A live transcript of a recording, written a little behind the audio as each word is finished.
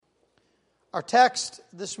Our text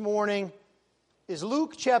this morning is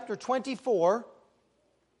Luke chapter 24,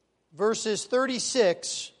 verses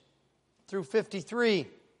 36 through 53.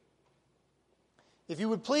 If you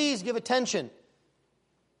would please give attention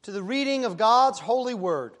to the reading of God's holy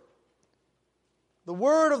word. The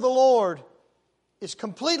word of the Lord is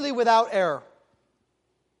completely without error.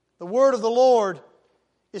 The word of the Lord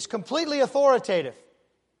is completely authoritative.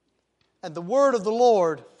 And the word of the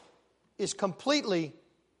Lord is completely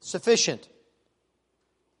sufficient.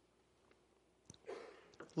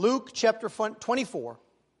 Luke chapter 24,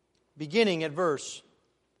 beginning at verse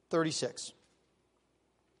 36.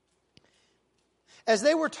 As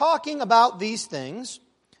they were talking about these things,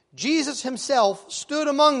 Jesus himself stood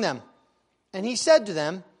among them, and he said to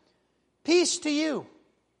them, "Peace to you."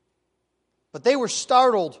 But they were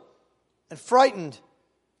startled and frightened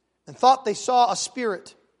and thought they saw a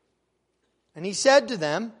spirit. And he said to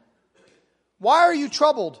them, "Why are you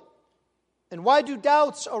troubled? And why do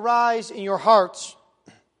doubts arise in your hearts?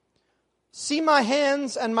 See my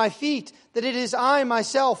hands and my feet, that it is I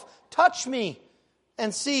myself. Touch me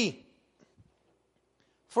and see.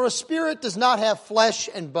 For a spirit does not have flesh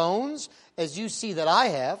and bones, as you see that I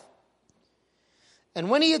have." And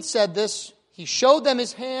when he had said this, he showed them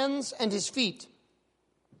his hands and his feet.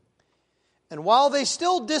 And while they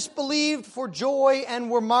still disbelieved for joy and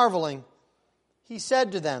were marveling, he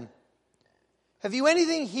said to them, "Have you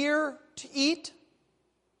anything here to eat?"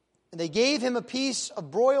 And they gave him a piece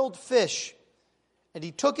of broiled fish, and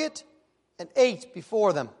he took it and ate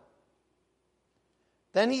before them.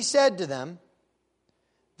 Then he said to them,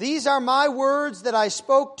 "These are my words that I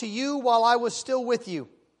spoke to you while I was still with you,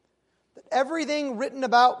 that everything written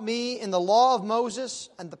about me in the law of Moses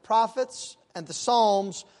and the prophets and the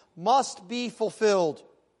Psalms must be fulfilled."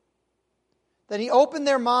 Then he opened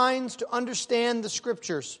their minds to understand the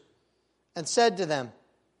Scriptures and said to them,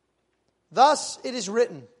 "Thus it is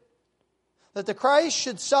written, that the Christ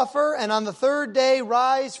should suffer and on the third day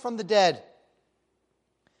rise from the dead,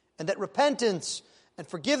 and that repentance and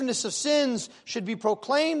forgiveness of sins should be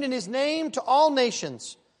proclaimed in his name to all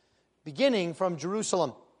nations, beginning from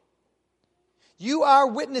Jerusalem. You are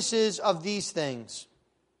witnesses of these things.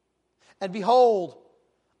 And behold,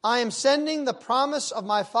 I am sending the promise of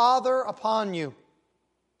my Father upon you.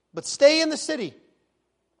 But stay in the city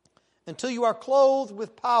until you are clothed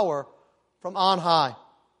with power from on high."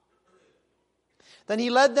 Then he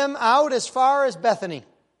led them out as far as Bethany,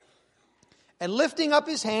 and lifting up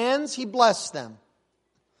his hands, he blessed them.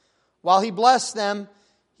 While he blessed them,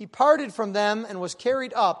 he parted from them and was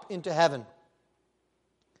carried up into heaven.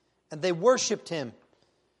 And they worshipped him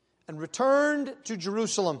and returned to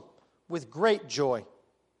Jerusalem with great joy,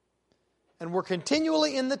 and were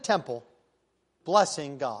continually in the temple,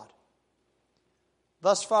 blessing God.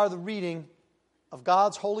 Thus far the reading of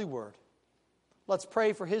God's holy word. Let's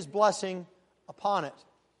pray for his blessing upon it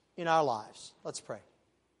in our lives. Let's pray.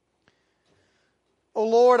 O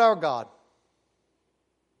Lord our God,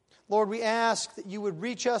 Lord, we ask that you would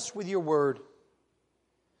reach us with your word,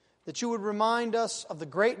 that you would remind us of the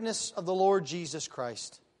greatness of the Lord Jesus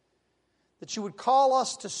Christ, that you would call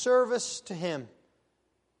us to service to him,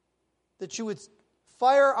 that you would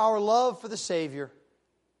fire our love for the Savior,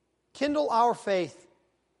 kindle our faith,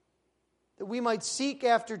 that we might seek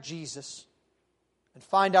after Jesus and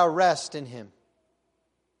find our rest in him.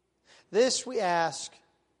 This we ask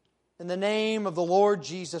in the name of the Lord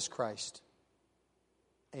Jesus Christ.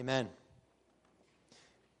 Amen.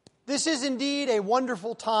 This is indeed a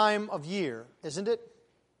wonderful time of year, isn't it?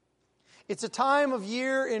 It's a time of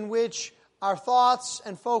year in which our thoughts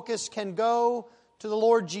and focus can go to the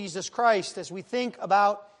Lord Jesus Christ as we think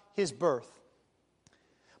about his birth.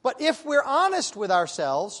 But if we're honest with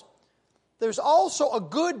ourselves, there's also a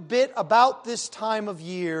good bit about this time of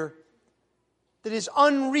year that is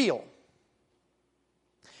unreal.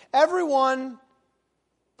 Everyone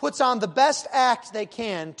puts on the best act they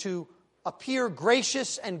can to appear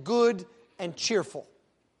gracious and good and cheerful.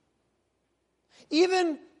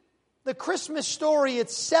 Even the Christmas story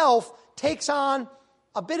itself takes on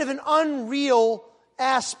a bit of an unreal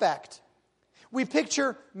aspect. We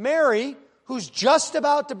picture Mary, who's just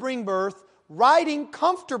about to bring birth, riding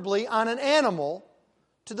comfortably on an animal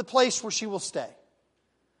to the place where she will stay.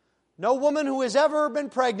 No woman who has ever been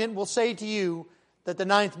pregnant will say to you that the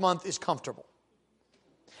 9th month is comfortable.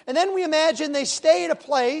 And then we imagine they stay at a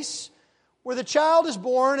place where the child is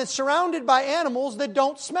born and surrounded by animals that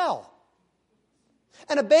don't smell.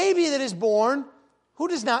 And a baby that is born who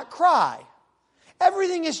does not cry.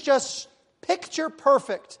 Everything is just picture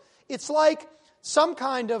perfect. It's like some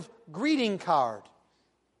kind of greeting card.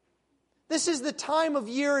 This is the time of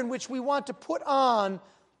year in which we want to put on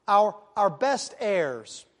our best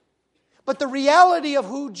heirs. But the reality of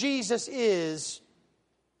who Jesus is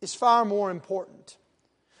far more important.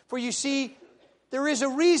 For you see, there is a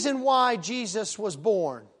reason why Jesus was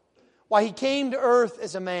born, why He came to earth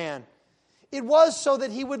as a man. It was so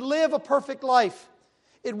that He would live a perfect life.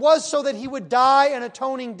 It was so that He would die an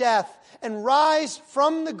atoning death and rise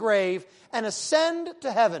from the grave and ascend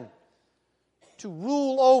to heaven to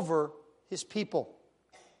rule over His people.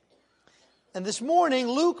 And this morning,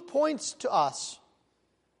 Luke points to us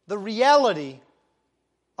the reality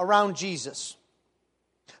around Jesus.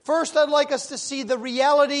 First, I'd like us to see the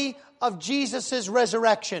reality of Jesus'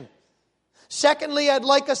 resurrection. Secondly, I'd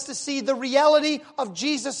like us to see the reality of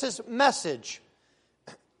Jesus' message.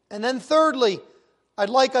 And then thirdly, I'd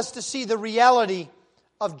like us to see the reality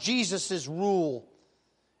of Jesus' rule.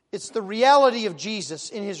 It's the reality of Jesus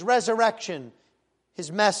in His resurrection,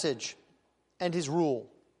 His message, and His rule.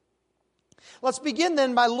 Let's begin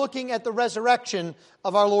then by looking at the resurrection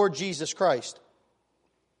of our Lord Jesus Christ.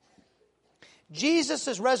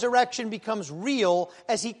 Jesus' resurrection becomes real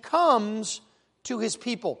as He comes to His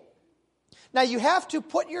people. Now you have to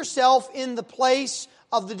put yourself in the place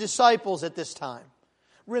of the disciples at this time.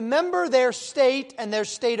 Remember their state and their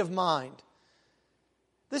state of mind.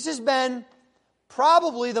 This has been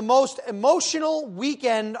probably the most emotional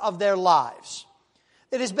weekend of their lives.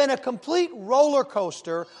 It has been a complete roller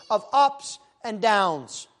coaster of ups and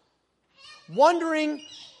downs, wondering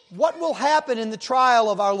what will happen in the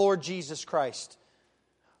trial of our Lord Jesus Christ.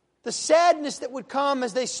 The sadness that would come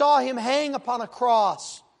as they saw Him hang upon a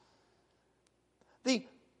cross. The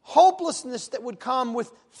hopelessness that would come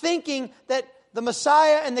with thinking that the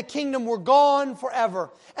Messiah and the kingdom were gone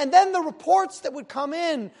forever. And then the reports that would come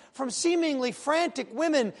in from seemingly frantic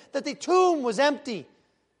women that the tomb was empty.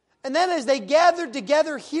 And then as they gathered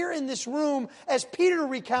together here in this room, as Peter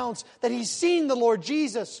recounts that he's seen the Lord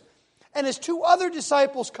Jesus, and as two other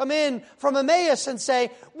disciples come in from Emmaus and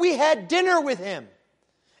say, "We had dinner with Him."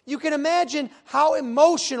 You can imagine how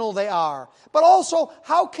emotional they are, but also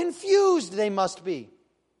how confused they must be.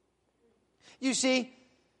 You see,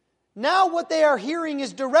 now what they are hearing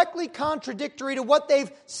is directly contradictory to what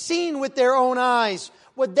they've seen with their own eyes.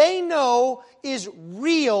 What they know is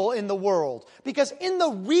real in the world. Because in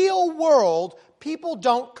the real world, people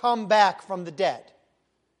don't come back from the dead.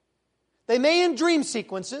 They may in dream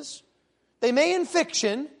sequences, they may in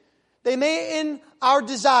fiction, they may in our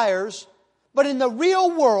desires, but in the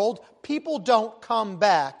real world, people don't come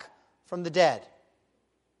back from the dead.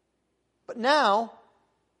 But now,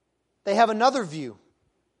 they have another view.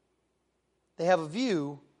 They have a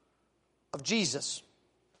view of Jesus.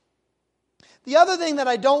 The other thing that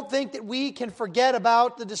I don't think that we can forget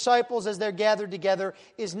about the disciples as they're gathered together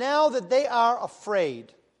is now that they are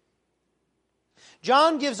afraid.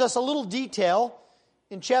 John gives us a little detail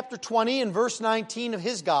in chapter 20 and verse 19 of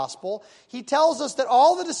his gospel. He tells us that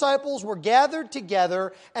all the disciples were gathered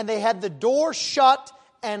together and they had the door shut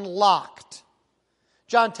and locked.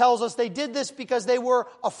 John tells us they did this because they were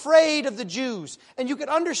afraid of the Jews. And you can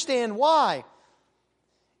understand why.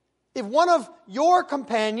 If one of your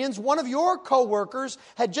companions, one of your co-workers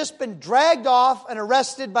had just been dragged off and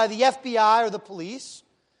arrested by the FBI or the police,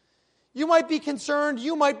 you might be concerned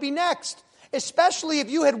you might be next, especially if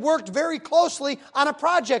you had worked very closely on a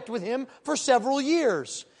project with him for several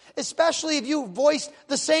years, especially if you voiced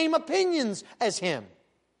the same opinions as him.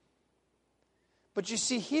 But you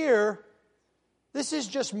see here, this is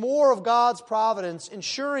just more of God's providence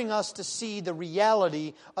ensuring us to see the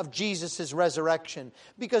reality of Jesus' resurrection.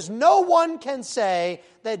 Because no one can say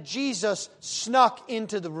that Jesus snuck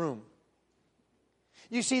into the room.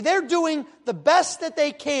 You see, they're doing the best that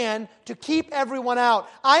they can to keep everyone out.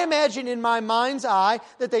 I imagine in my mind's eye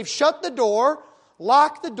that they've shut the door,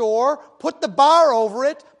 locked the door, put the bar over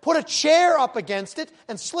it, put a chair up against it,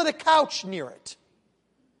 and slid a couch near it.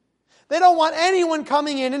 They don't want anyone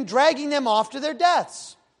coming in and dragging them off to their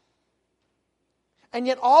deaths. And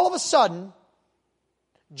yet all of a sudden,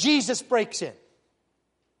 Jesus breaks in.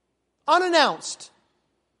 Unannounced.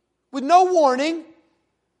 With no warning.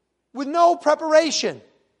 With no preparation.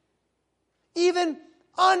 Even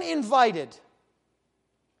uninvited.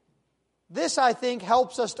 This, I think,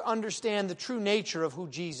 helps us to understand the true nature of who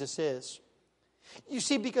Jesus is. You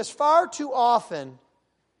see, because far too often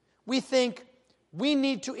we think we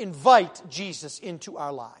need to invite Jesus into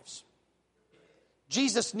our lives.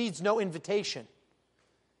 Jesus needs no invitation.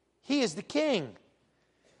 He is the King.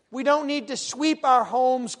 We don't need to sweep our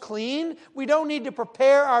homes clean. We don't need to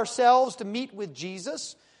prepare ourselves to meet with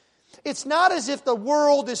Jesus. It's not as if the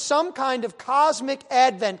world is some kind of cosmic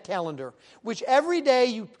advent calendar, which every day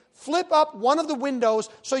you flip up one of the windows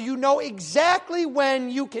so you know exactly when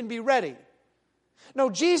you can be ready. No,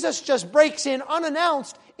 Jesus just breaks in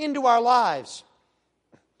unannounced into our lives.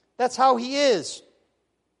 That's how He is.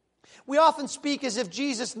 We often speak as if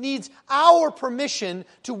Jesus needs our permission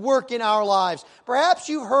to work in our lives. Perhaps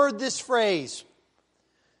you've heard this phrase.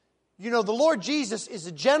 You know, the Lord Jesus is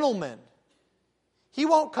a gentleman. He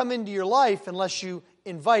won't come into your life unless you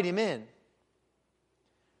invite Him in.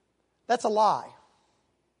 That's a lie.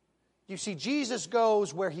 You see, Jesus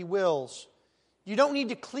goes where He wills. You don't need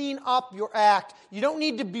to clean up your act. You don't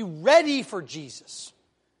need to be ready for Jesus.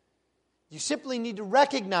 You simply need to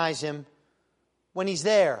recognize Him when He's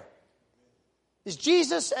there. Is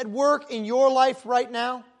Jesus at work in your life right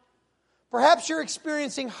now? Perhaps you're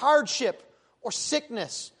experiencing hardship or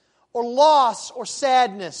sickness or loss or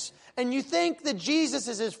sadness, and you think that Jesus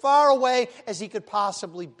is as far away as He could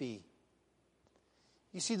possibly be.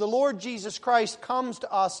 You see, the Lord Jesus Christ comes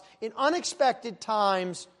to us in unexpected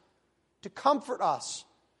times to comfort us,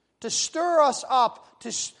 to stir us up,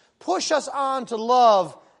 to push us on to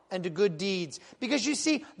love and to good deeds. Because you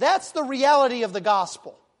see, that's the reality of the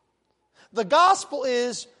gospel. The gospel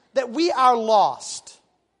is that we are lost.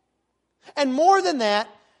 And more than that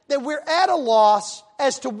we're at a loss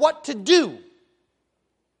as to what to do.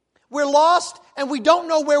 We're lost and we don't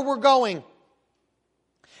know where we're going.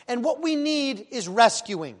 And what we need is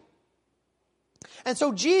rescuing. And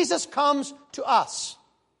so Jesus comes to us.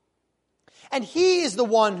 And He is the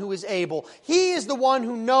one who is able. He is the one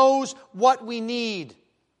who knows what we need.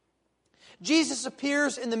 Jesus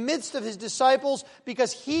appears in the midst of His disciples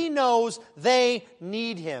because He knows they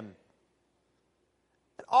need Him.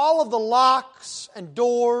 And all of the locks and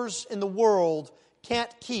doors in the world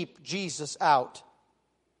can't keep Jesus out.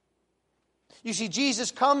 You see,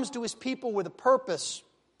 Jesus comes to His people with a purpose.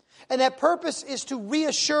 And that purpose is to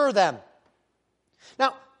reassure them.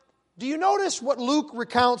 Now, do you notice what Luke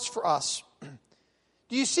recounts for us?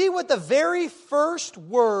 Do you see what the very first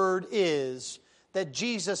word is that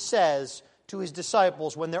Jesus says to His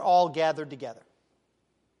disciples when they're all gathered together?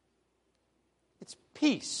 It's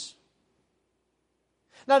peace.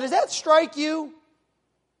 Now, does that strike you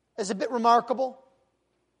as a bit remarkable?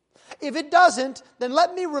 If it doesn't, then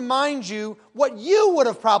let me remind you what you would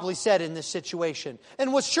have probably said in this situation,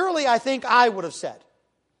 and what surely I think I would have said.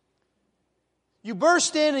 You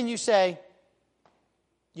burst in and you say,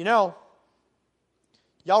 you know,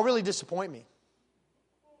 y'all really disappoint me.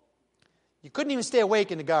 You couldn't even stay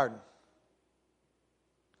awake in the garden.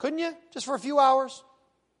 Couldn't you? Just for a few hours?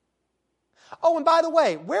 Oh, and by the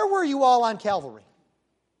way, where were you all on Calvary?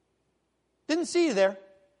 Didn't see you there.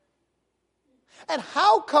 And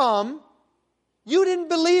how come you didn't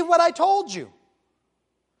believe what I told you?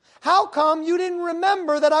 How come you didn't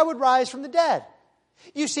remember that I would rise from the dead?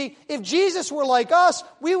 You see, if Jesus were like us,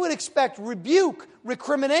 we would expect rebuke,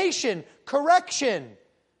 recrimination, correction.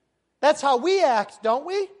 That's how we act, don't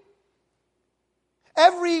we?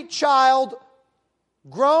 Every child,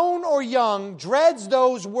 grown or young, dreads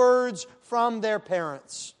those words from their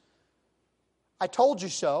parents. I told you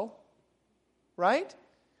so, right?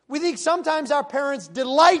 We think sometimes our parents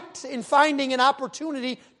delight in finding an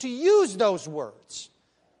opportunity to use those words.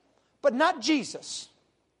 But not Jesus.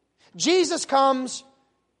 Jesus comes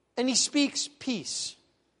and He speaks peace.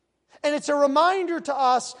 And it's a reminder to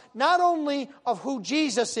us not only of who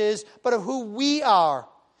Jesus is, but of who we are.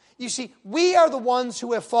 You see, we are the ones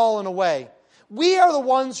who have fallen away. We are the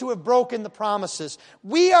ones who have broken the promises.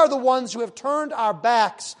 We are the ones who have turned our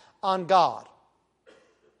backs on God.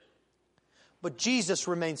 But Jesus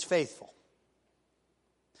remains faithful.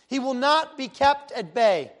 He will not be kept at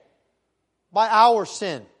bay by our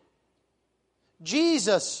sin.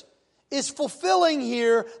 Jesus is fulfilling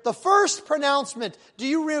here the first pronouncement. Do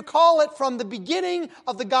you recall it from the beginning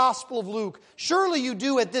of the Gospel of Luke? Surely you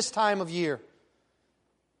do at this time of year.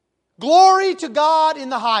 Glory to God in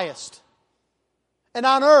the highest, and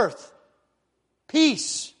on earth,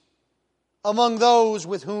 peace among those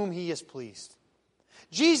with whom He is pleased.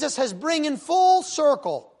 Jesus has bring in full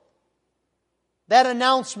circle that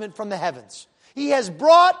announcement from the heavens. He has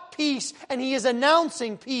brought peace, and He is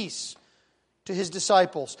announcing peace to His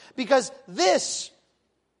disciples. Because this,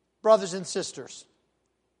 brothers and sisters,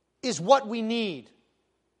 is what we need.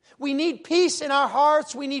 We need peace in our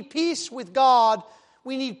hearts. We need peace with God.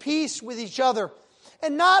 We need peace with each other.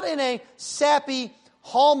 And not in a sappy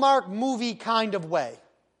Hallmark movie kind of way,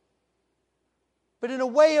 but in a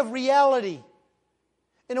way of reality.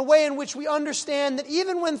 In a way in which we understand that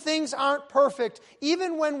even when things aren't perfect,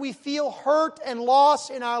 even when we feel hurt and loss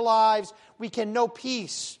in our lives, we can know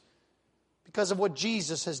peace because of what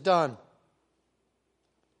Jesus has done.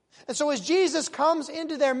 And so as Jesus comes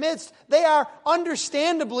into their midst, they are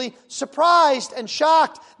understandably surprised and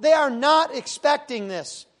shocked. They are not expecting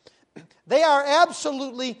this. They are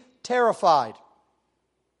absolutely terrified.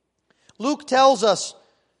 Luke tells us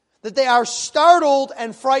that they are startled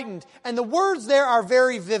and frightened. And the words there are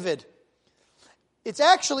very vivid. It's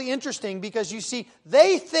actually interesting because you see,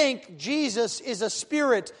 they think Jesus is a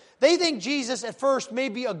spirit. They think Jesus at first may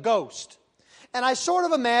be a ghost. And I sort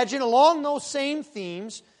of imagine along those same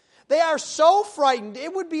themes, they are so frightened,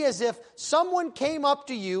 it would be as if someone came up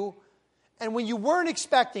to you and when you weren't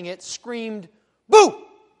expecting it, screamed, "Boo!"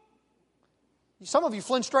 Some of you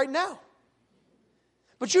flinched right now.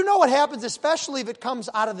 But you know what happens, especially if it comes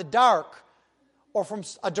out of the dark or from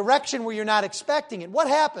a direction where you're not expecting it. What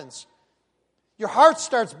happens? Your heart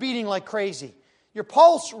starts beating like crazy. Your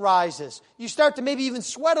pulse rises. You start to maybe even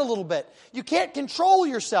sweat a little bit. You can't control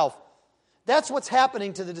yourself. That's what's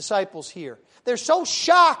happening to the disciples here. They're so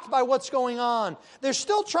shocked by what's going on. They're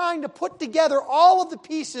still trying to put together all of the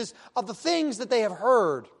pieces of the things that they have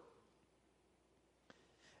heard.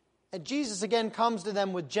 And Jesus again comes to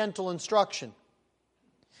them with gentle instruction.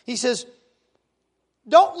 He says,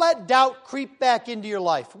 don't let doubt creep back into your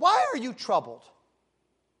life. Why are you troubled?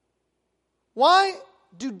 Why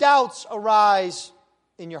do doubts arise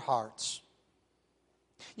in your hearts?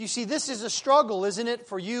 You see, this is a struggle, isn't it,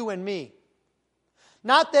 for you and me?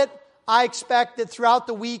 Not that I expect that throughout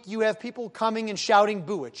the week you have people coming and shouting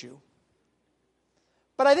boo at you.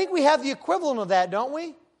 But I think we have the equivalent of that, don't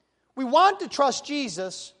we? We want to trust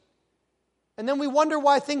Jesus, and then we wonder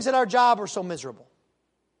why things at our job are so miserable.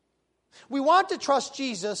 We want to trust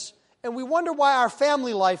Jesus, and we wonder why our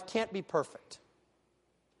family life can't be perfect.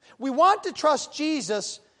 We want to trust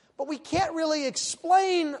Jesus, but we can't really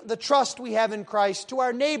explain the trust we have in Christ to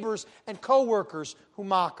our neighbors and coworkers who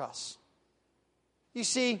mock us. You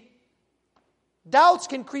see, doubts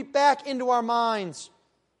can creep back into our minds.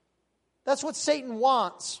 That's what Satan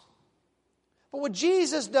wants. But what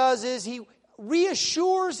Jesus does is He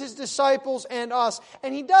reassures His disciples and us,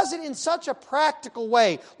 and He does it in such a practical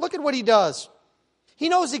way. Look at what He does. He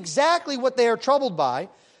knows exactly what they are troubled by,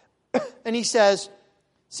 and He says,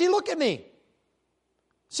 see, look at me.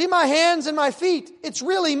 See my hands and my feet. It's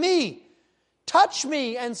really me. Touch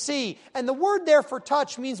me and see. And the word there for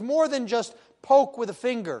touch means more than just poke with a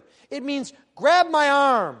finger. It means grab my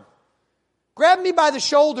arm. Grab me by the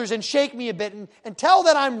shoulders and shake me a bit and tell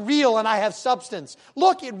that I'm real and I have substance.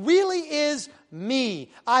 Look, it really is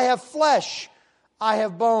me. I have flesh. I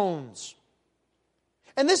have bones.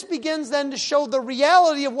 And this begins then to show the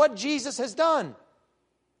reality of what Jesus has done.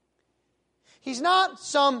 He's not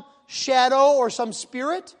some shadow or some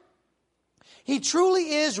spirit. He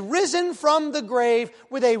truly is risen from the grave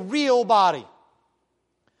with a real body.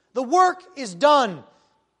 The work is done.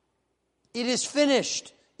 It is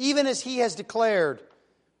finished, even as He has declared.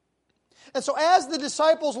 And so as the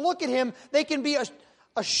disciples look at Him, they can be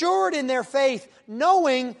assured in their faith,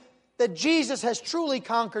 knowing that Jesus has truly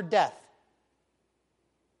conquered death.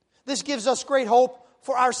 This gives us great hope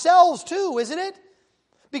for ourselves too, isn't it?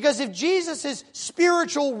 Because if Jesus'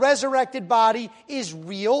 spiritual resurrected body is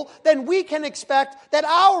real, then we can expect that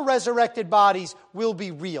our resurrected bodies will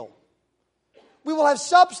be real. We will have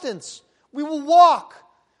substance. We will walk.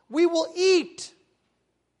 We will eat.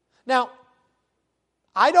 Now,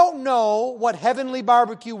 I don't know what heavenly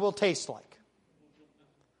barbecue will taste like.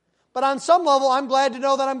 But on some level, I'm glad to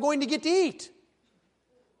know that I'm going to get to eat.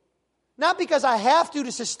 Not because I have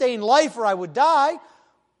to sustain life or I would die,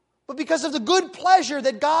 but because of the good pleasure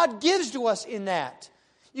that God gives to us in that.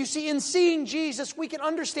 You see, in seeing Jesus, we can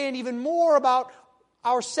understand even more about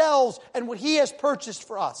ourselves and what He has purchased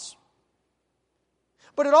for us.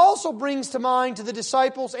 But it also brings to mind to the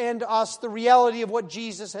disciples and to us the reality of what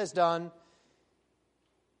Jesus has done.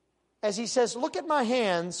 As He says, look at my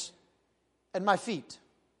hands and my feet.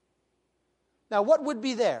 Now, what would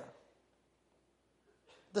be there?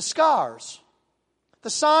 The scars. The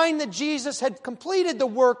sign that Jesus had completed the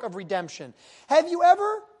work of redemption. Have you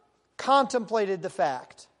ever contemplated the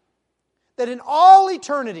fact that in all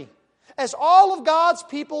eternity, as all of God's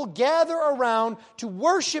people gather around to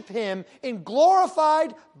worship Him in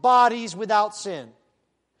glorified bodies without sin,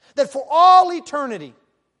 that for all eternity,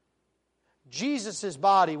 Jesus'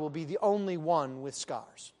 body will be the only one with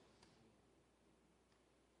scars.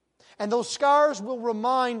 And those scars will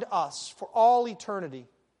remind us for all eternity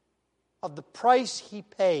of the price He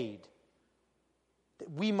paid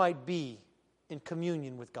that we might be in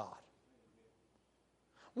communion with God.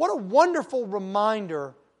 What a wonderful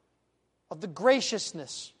reminder of the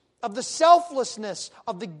graciousness, of the selflessness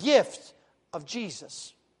of the gift of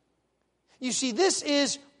Jesus. You see, this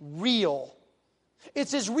is real.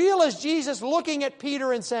 It's as real as Jesus looking at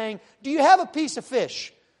Peter and saying, "Do you have a piece of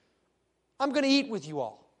fish? I'm going to eat with you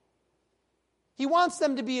all." He wants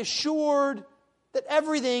them to be assured that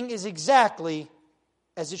everything is exactly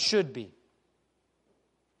as it should be.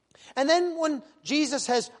 And then when Jesus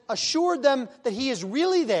has assured them that He is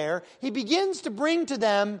really there, He begins to bring to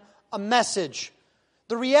them a message.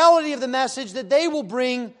 The reality of the message that they will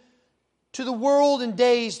bring to the world in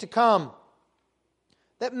days to come.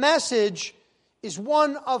 That message is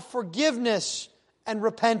one of forgiveness and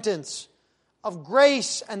repentance, of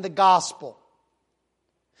grace and the gospel.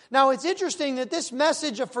 Now, it's interesting that this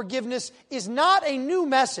message of forgiveness is not a new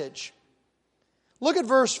message. Look at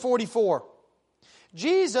verse 44.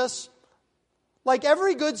 Jesus, like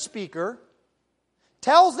every good speaker,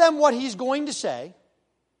 tells them what He's going to say,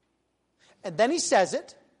 and then He says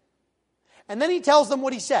it, and then He tells them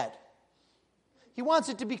what He said. He wants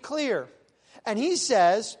it to be clear. And He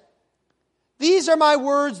says, "These are my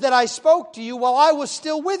words that I spoke to you while I was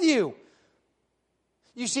still with you."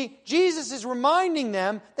 You see, Jesus is reminding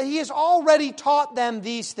them that He has already taught them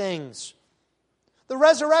these things. The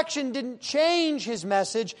resurrection didn't change His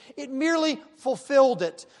message, it merely fulfilled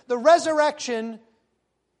it. The resurrection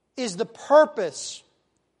is the purpose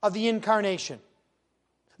of the incarnation.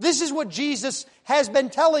 This is what Jesus has been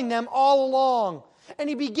telling them all along. And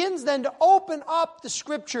He begins then to open up the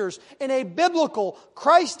Scriptures in a biblical,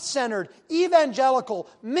 Christ-centered, evangelical,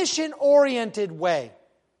 mission-oriented way.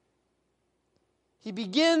 He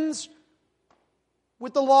begins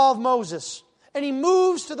with the law of Moses, and He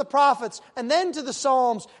moves to the prophets, and then to the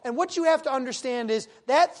Psalms. And what you have to understand is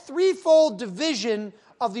that threefold division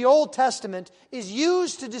of the Old Testament is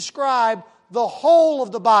used to describe the whole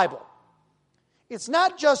of the Bible. It's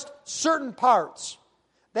not just certain parts.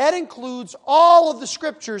 That includes all of the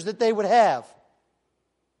Scriptures that they would have.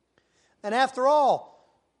 And after all,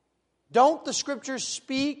 don't the Scriptures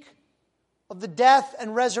speak of the death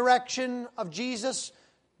and resurrection of Jesus?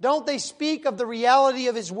 Don't they speak of the reality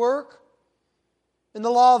of His work? In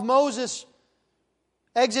the law of Moses,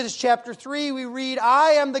 Exodus chapter 3, we read,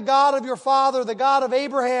 "I am the God of your father, the God of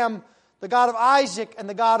Abraham, the God of Isaac, and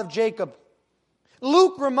the God of Jacob."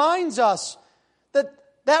 Luke reminds us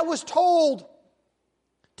that that was told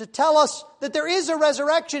to tell us that there is a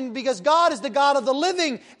resurrection because God is the God of the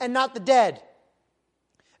living and not the dead.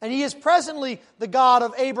 And He is presently the God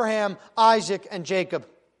of Abraham, Isaac, and Jacob.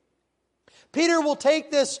 Peter will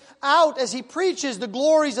take this out as he preaches the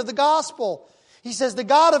glories of the gospel. He says, "The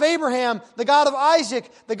God of Abraham, the God of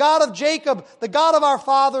Isaac, the God of Jacob, the God of our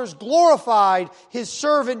fathers glorified His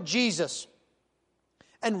servant Jesus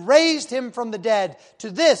and raised Him from the dead. To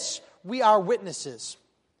this we are witnesses."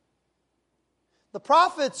 The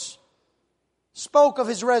prophets spoke of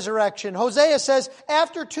His resurrection. Hosea says,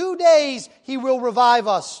 "After 2 days He will revive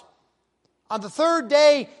us. On the third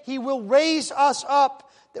day He will raise us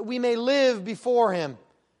up that we may live before Him."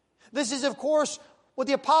 This is, of course, what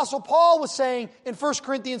the Apostle Paul was saying in 1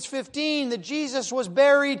 Corinthians 15, that Jesus was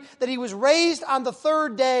buried, that He was raised on the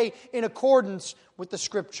third day in accordance with the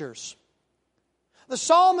Scriptures. The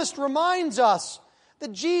psalmist reminds us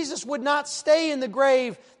that Jesus would not stay in the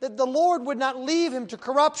grave, that the Lord would not leave Him to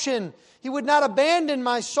corruption. He would not abandon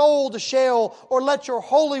my soul to Sheol or let your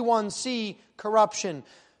Holy One see corruption.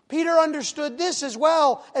 Peter understood this as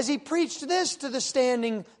well as he preached this to the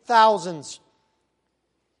standing thousands.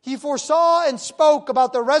 He foresaw and spoke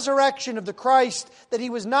about the resurrection of the Christ, that He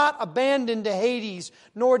was not abandoned to Hades,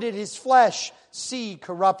 nor did His flesh see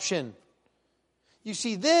corruption. You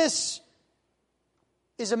see, this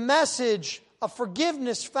is a message of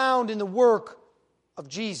forgiveness found in the work of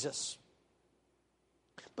Jesus.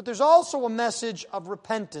 But there's also a message of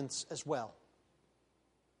repentance as well.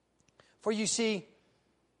 For you see,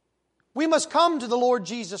 we must come to the Lord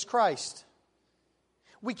Jesus Christ.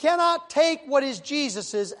 We cannot take what is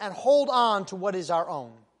Jesus's and hold on to what is our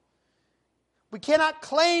own. We cannot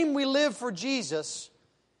claim we live for Jesus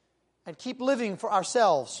and keep living for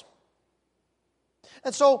ourselves.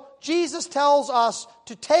 And so Jesus tells us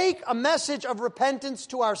to take a message of repentance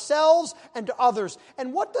to ourselves and to others.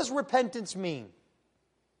 And what does repentance mean?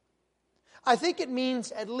 I think it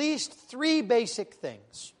means at least 3 basic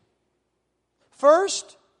things.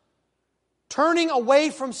 First, turning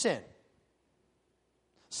away from sin.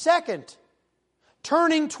 Second,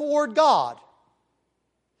 turning toward God.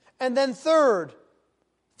 And then third,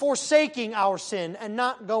 forsaking our sin and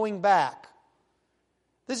not going back.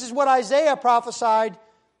 This is what Isaiah prophesied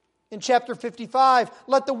in chapter 55.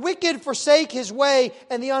 "Let the wicked forsake his way,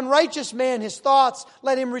 and the unrighteous man his thoughts.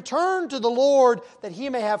 Let him return to the Lord, that He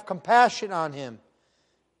may have compassion on him,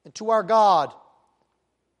 and to our God,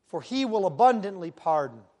 for He will abundantly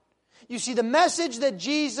pardon." You see, the message that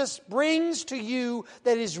Jesus brings to you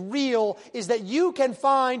that is real is that you can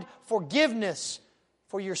find forgiveness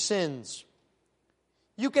for your sins.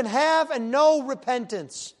 You can have and know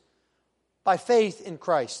repentance by faith in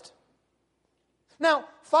Christ. Now,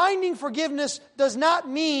 finding forgiveness does not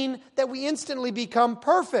mean that we instantly become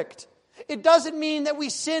perfect. It doesn't mean that we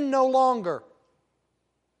sin no longer.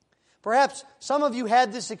 Perhaps some of you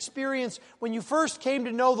had this experience when you first came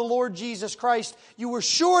to know the Lord Jesus Christ. You were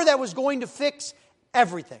sure that was going to fix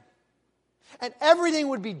everything. And everything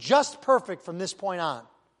would be just perfect from this point on.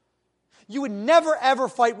 You would never ever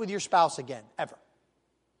fight with your spouse again, ever.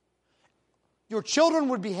 Your children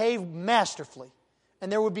would behave masterfully,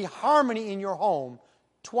 and there would be harmony in your home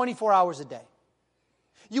 24 hours a day.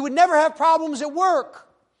 You would never have problems at work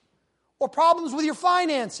or problems with your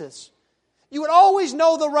finances. You would always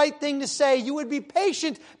know the right thing to say. You would be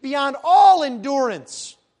patient beyond all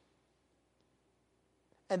endurance.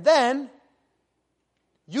 And then,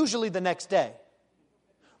 usually the next day,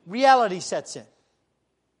 reality sets in.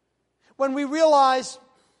 When we realize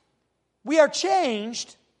we are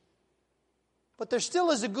changed, but there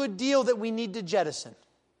still is a good deal that we need to jettison.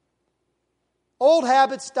 Old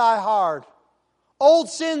habits die hard. Old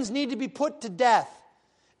sins need to be put to death.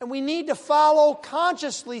 And we need to follow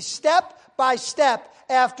consciously, step by step,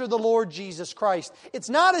 after the Lord Jesus Christ. It's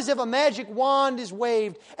not as if a magic wand is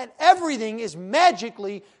waved and everything is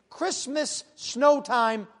magically Christmas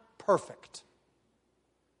snowtime perfect.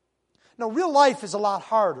 No, real life is a lot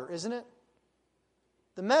harder, isn't it?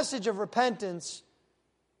 The message of repentance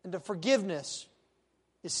and of forgiveness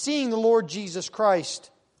is seeing the Lord Jesus Christ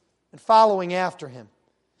and following after Him.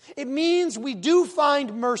 It means we do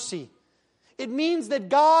find mercy. It means that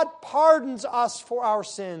God pardons us for our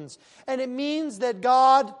sins. And it means that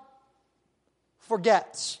God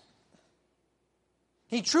forgets.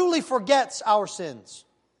 He truly forgets our sins.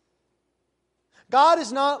 God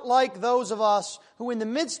is not like those of us who in the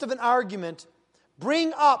midst of an argument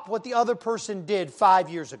bring up what the other person did 5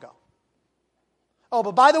 years ago. Oh,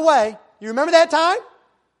 but by the way, you remember that time?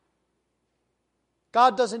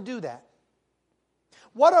 God doesn't do that.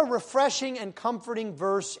 What a refreshing and comforting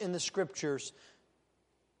verse in the Scriptures.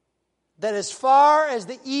 That as far as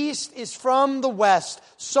the east is from the west,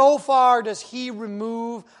 so far does He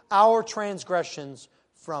remove our transgressions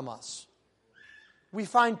from us. We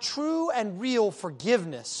find true and real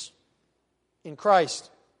forgiveness in Christ.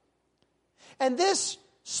 And this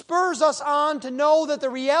spurs us on to know that the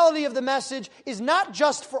reality of the message is not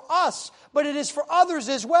just for us, but it is for others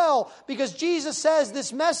as well. Because Jesus says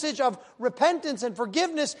this message of repentance and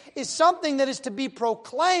forgiveness is something that is to be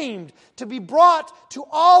proclaimed, to be brought to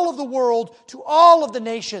all of the world, to all of the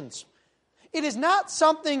nations. It is not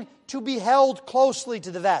something to be held closely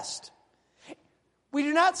to the vest. We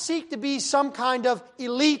do not seek to be some kind of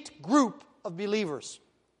elite group of believers.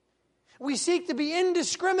 We seek to be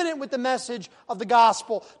indiscriminate with the message of the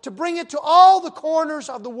gospel, to bring it to all the corners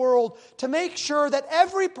of the world, to make sure that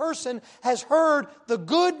every person has heard the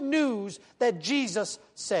good news that Jesus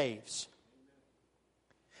saves.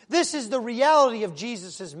 This is the reality of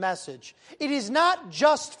Jesus' message. It is not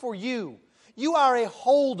just for you. You are a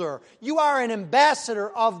holder. You are an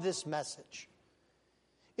ambassador of this message.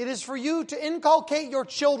 It is for you to inculcate your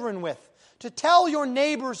children with, to tell your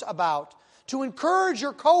neighbors about, to encourage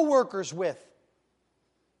your co-workers with.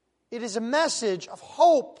 It is a message of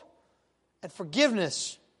hope and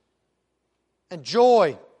forgiveness and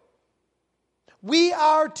joy. We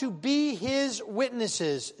are to be His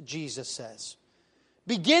witnesses, Jesus says,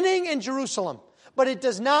 beginning in Jerusalem. But it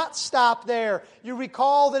does not stop there. You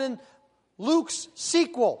recall that in Luke's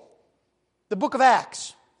sequel, the book of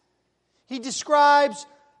Acts, he describes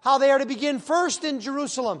how they are to begin first in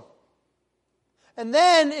Jerusalem, and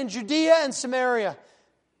then in Judea and Samaria,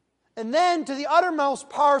 and then to the uttermost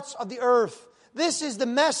parts of the earth. This is the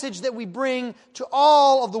message that we bring to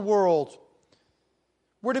all of the world.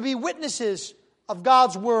 We're to be witnesses of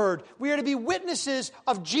God's Word. We are to be witnesses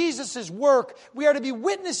of Jesus' work. We are to be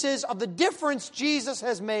witnesses of the difference Jesus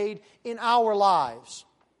has made in our lives.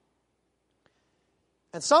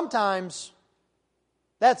 And sometimes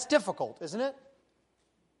that's difficult, isn't it?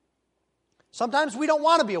 Sometimes we don't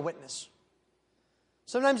want to be a witness.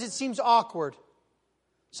 Sometimes it seems awkward.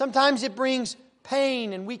 Sometimes it brings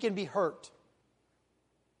pain and we can be hurt.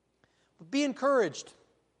 But be encouraged.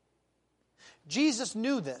 Jesus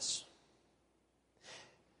knew this.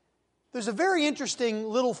 There's a very interesting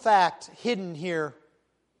little fact hidden here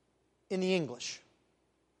in the English.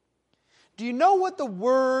 Do you know what the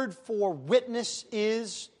word for witness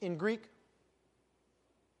is in Greek?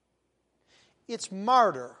 It's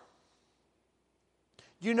martyr.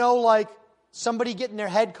 You know, like somebody getting their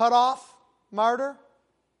head cut off, martyr.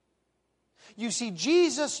 You see,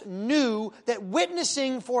 Jesus knew that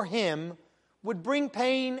witnessing for Him would bring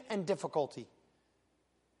pain and difficulty.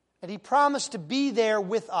 And He promised to be there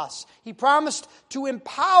with us. He promised to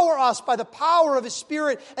empower us by the power of His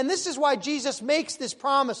Spirit. And this is why Jesus makes this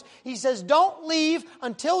promise. He says, don't leave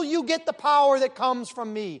until you get the power that comes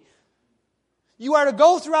from me. You are to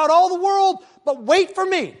go throughout all the world, but wait for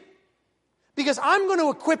me. Because I'm going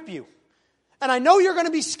to equip you. And I know you're going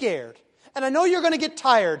to be scared. And I know you're going to get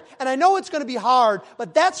tired. And I know it's going to be hard.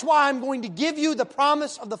 But that's why I'm going to give you the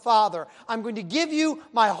promise of the Father. I'm going to give you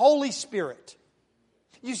my Holy Spirit.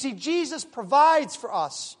 You see, Jesus provides for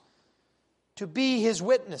us to be His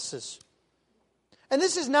witnesses. And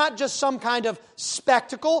this is not just some kind of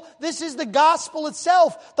spectacle. This is the gospel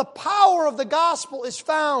itself. The power of the gospel is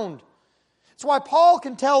found. It's why Paul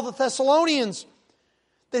can tell the Thessalonians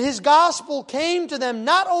that his gospel came to them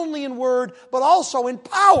not only in word, but also in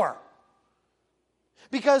power.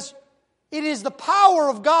 Because it is the power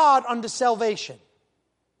of God unto salvation.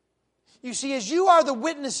 You see, as you are the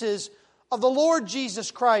witnesses of the Lord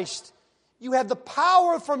Jesus Christ, you have the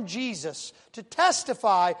power from Jesus to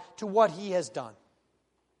testify to what He has done.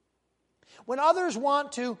 When others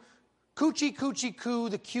want to coochie coochie coo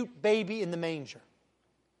the cute baby in the manger,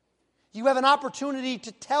 you have an opportunity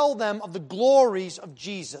to tell them of the glories of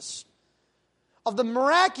Jesus, of the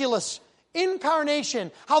miraculous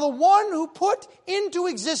incarnation, how the one who put into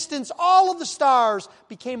existence all of the stars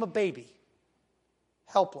became a baby,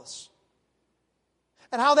 helpless.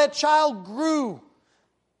 And how that child grew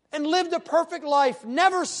and lived a perfect life,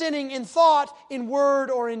 never sinning in thought, in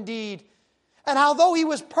word, or in deed. And how though he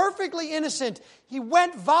was perfectly innocent, he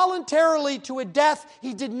went voluntarily to a death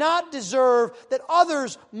he did not deserve, that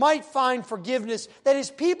others might find forgiveness, that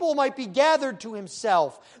his people might be gathered to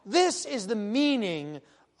himself. This is the meaning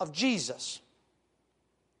of Jesus.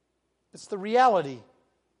 It's the reality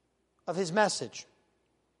of his message.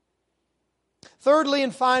 Thirdly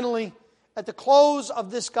and finally, at the close of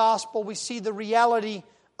this gospel, we see the reality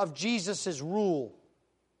of Jesus' rule.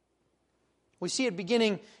 We see it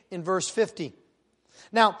beginning in verse 50.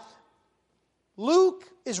 Now, Luke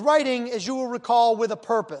is writing, as you will recall, with a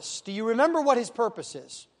purpose. Do you remember what his purpose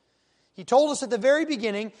is? He told us at the very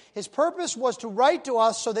beginning, his purpose was to write to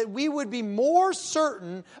us so that we would be more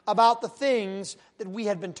certain about the things that we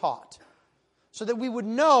had been taught. So that we would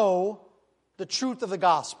know the truth of the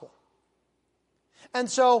gospel. And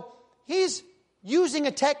so, he's using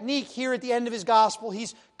a technique here at the end of his gospel.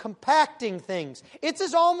 He's compacting things.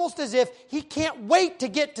 It's almost as if he can't wait to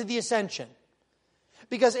get to the ascension.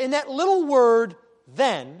 Because in that little word,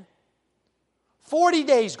 then, 40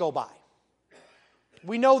 days go by.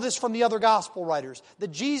 We know this from the other gospel writers,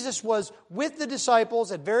 that Jesus was with the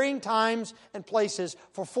disciples at varying times and places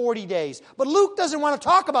for 40 days. But Luke doesn't want to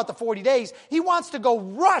talk about the 40 days. He wants to go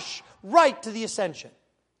rush right to the ascension.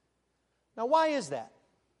 Now, why is that?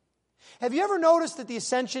 Have you ever noticed that the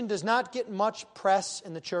ascension does not get much press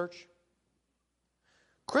in the church?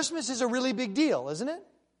 Christmas is a really big deal, isn't it?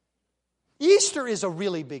 Easter is a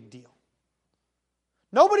really big deal.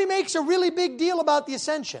 Nobody makes a really big deal about the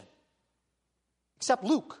ascension, except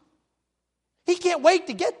Luke. He can't wait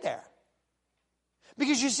to get there.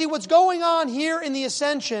 Because you see, what's going on here in the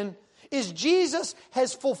ascension is Jesus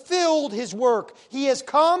has fulfilled His work. He has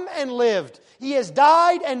come and lived. He has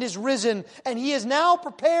died and is risen. And He has now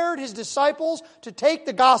prepared His disciples to take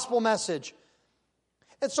the gospel message.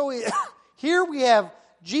 And so here we have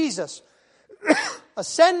Jesus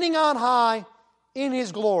ascending on high in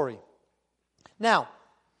His glory. Now,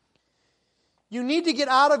 you need to get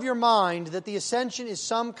out of your mind that the ascension is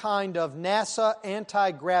some kind of NASA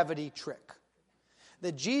anti-gravity trick.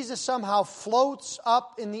 That Jesus somehow floats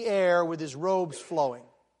up in the air with His robes flowing.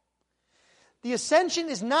 The ascension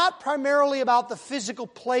is not primarily about the physical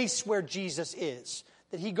place where Jesus is,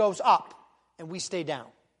 that He goes up and we stay down.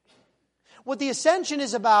 What the ascension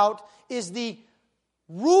is about is the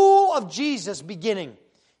rule of Jesus beginning.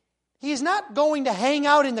 He is not going to hang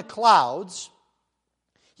out in the clouds.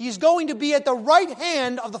 He is going to be at the right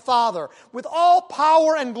hand of the Father with all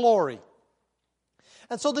power and glory.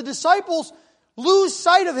 And so the disciples lose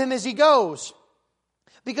sight of Him as He goes,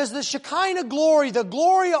 because the Shekinah glory, the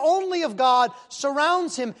glory only of God,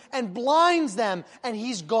 surrounds Him and blinds them, and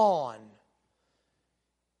He's gone.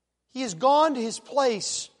 He has gone to His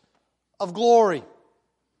place of glory.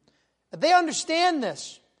 They understand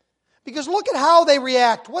this, because look at how they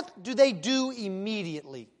react. What do they do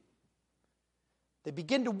immediately? They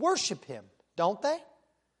begin to worship Him, don't they?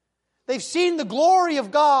 They've seen the glory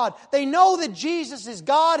of God. They know that Jesus is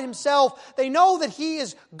God Himself. They know that He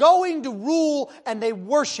is going to rule, and they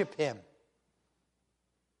worship Him.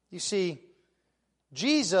 You see,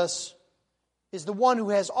 Jesus is the one who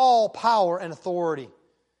has all power and authority.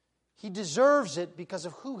 He deserves it because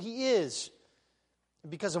of who He is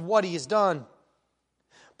and because of what He has done.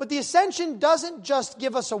 But the ascension doesn't just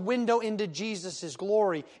give us a window into Jesus'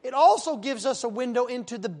 glory. It also gives us a window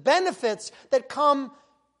into the benefits that come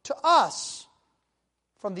to us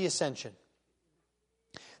from the ascension.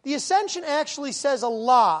 The ascension actually says a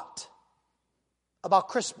lot about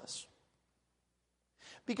Christmas.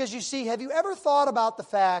 Because you see, have you ever thought about the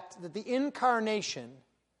fact that the incarnation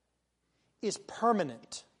is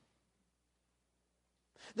permanent?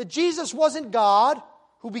 That Jesus wasn't God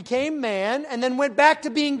who became man and then went back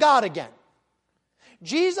to being God again.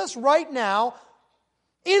 Jesus right now,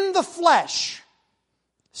 in the flesh,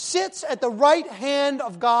 sits at the right hand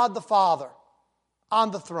of God the Father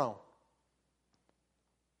on the throne.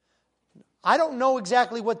 I don't know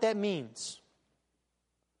exactly what that means,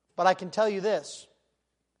 but I can tell you this.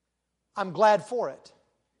 I'm glad for it.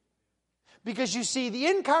 Because you see, the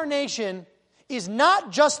incarnation is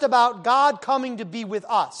not just about God coming to be with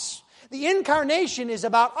us. The incarnation is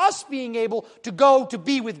about us being able to go to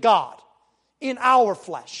be with God in our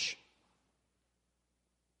flesh.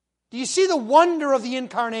 Do you see the wonder of the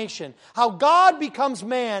incarnation? How God becomes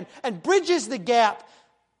man and bridges the gap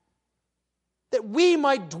that we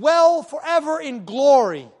might dwell forever in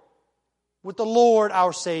glory with the Lord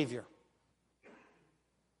our Savior.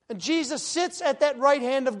 And Jesus sits at that right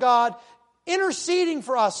hand of God, interceding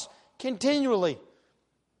for us continually.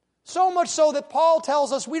 So much so that Paul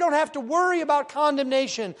tells us we don't have to worry about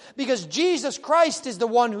condemnation because Jesus Christ is the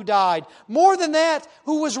one who died. More than that,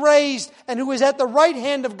 who was raised and who is at the right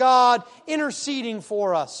hand of God interceding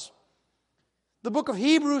for us. The book of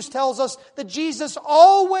Hebrews tells us that Jesus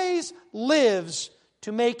always lives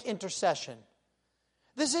to make intercession.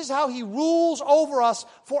 This is how He rules over us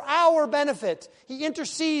for our benefit. He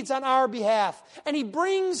intercedes on our behalf. And He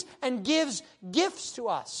brings and gives gifts to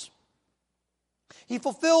us. He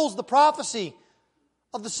fulfills the prophecy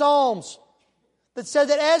of the Psalms that said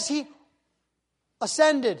that as He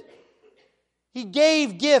ascended, He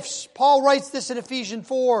gave gifts. Paul writes this in Ephesians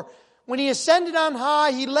 4. When He ascended on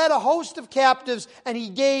high, He led a host of captives and He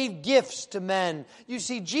gave gifts to men. You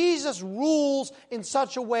see, Jesus rules in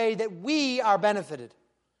such a way that we are benefited.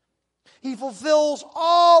 He fulfills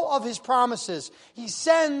all of His promises. He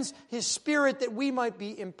sends His Spirit that we might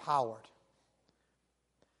be empowered.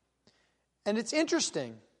 And it's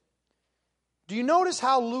interesting. Do you notice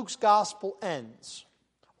how Luke's gospel ends?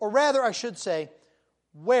 Or rather, I should say,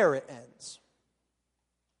 where it ends.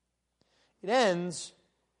 It ends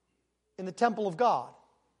in the temple of God.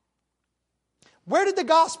 Where did the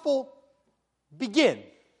gospel begin?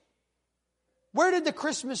 Where did the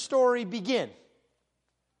Christmas story begin?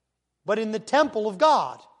 But in the temple of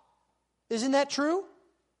God. Isn't that true?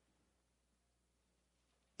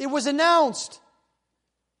 It was announced,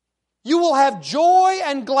 you will have joy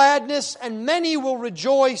and gladness, and many will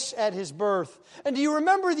rejoice at His birth. And do you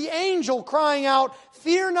remember the angel crying out,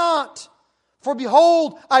 fear not, for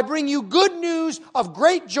behold, I bring you good news of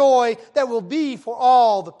great joy that will be for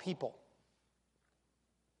all the people.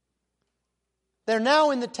 They're now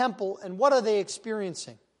in the temple, and what are they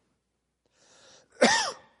experiencing?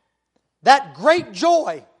 That great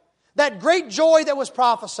joy that was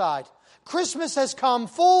prophesied. Christmas has come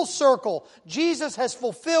full circle. Jesus has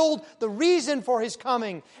fulfilled the reason for His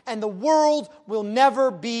coming, and the world will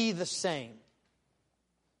never be the same.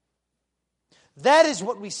 That is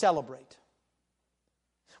what we celebrate.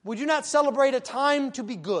 We do not celebrate a time to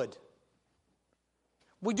be good.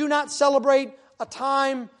 We do not celebrate a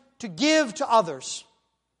time to give to others.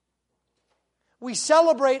 We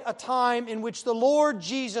celebrate a time in which the Lord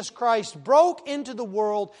Jesus Christ broke into the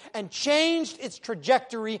world and changed its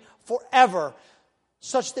trajectory forever,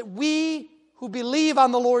 such that we who believe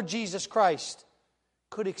on the Lord Jesus Christ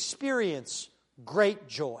could experience great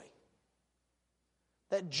joy.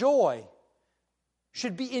 That joy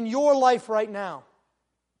should be in your life right now.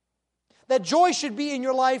 That joy should be in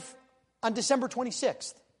your life on December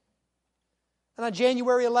 26th, and on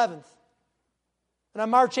January 11th, and on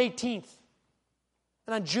March 18th,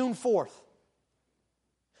 and on June 4th.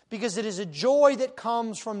 Because it is a joy that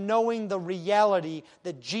comes from knowing the reality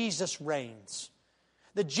that Jesus reigns.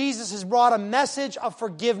 That Jesus has brought a message of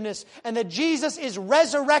forgiveness, and that Jesus is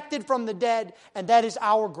resurrected from the dead, and that is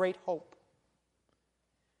our great hope.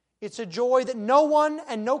 It's a joy that no one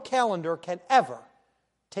and no calendar can ever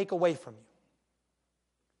take away from you.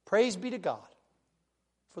 Praise be to God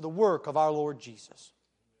for the work of our Lord Jesus.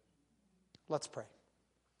 Let's pray.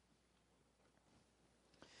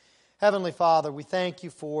 Heavenly Father, we thank You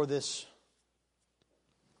for this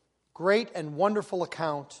great and wonderful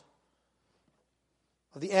account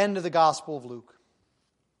of the end of the Gospel of Luke.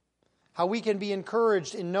 How we can be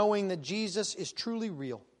encouraged in knowing that Jesus is truly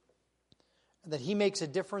real and that He makes a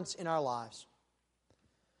difference in our lives.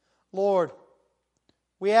 Lord,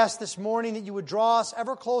 we ask this morning that You would draw us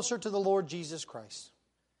ever closer to the Lord Jesus Christ,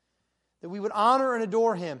 that we would honor and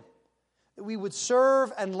adore Him, that we would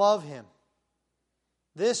serve and love Him.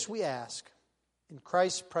 This we ask in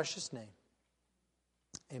Christ's precious name.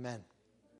 Amen.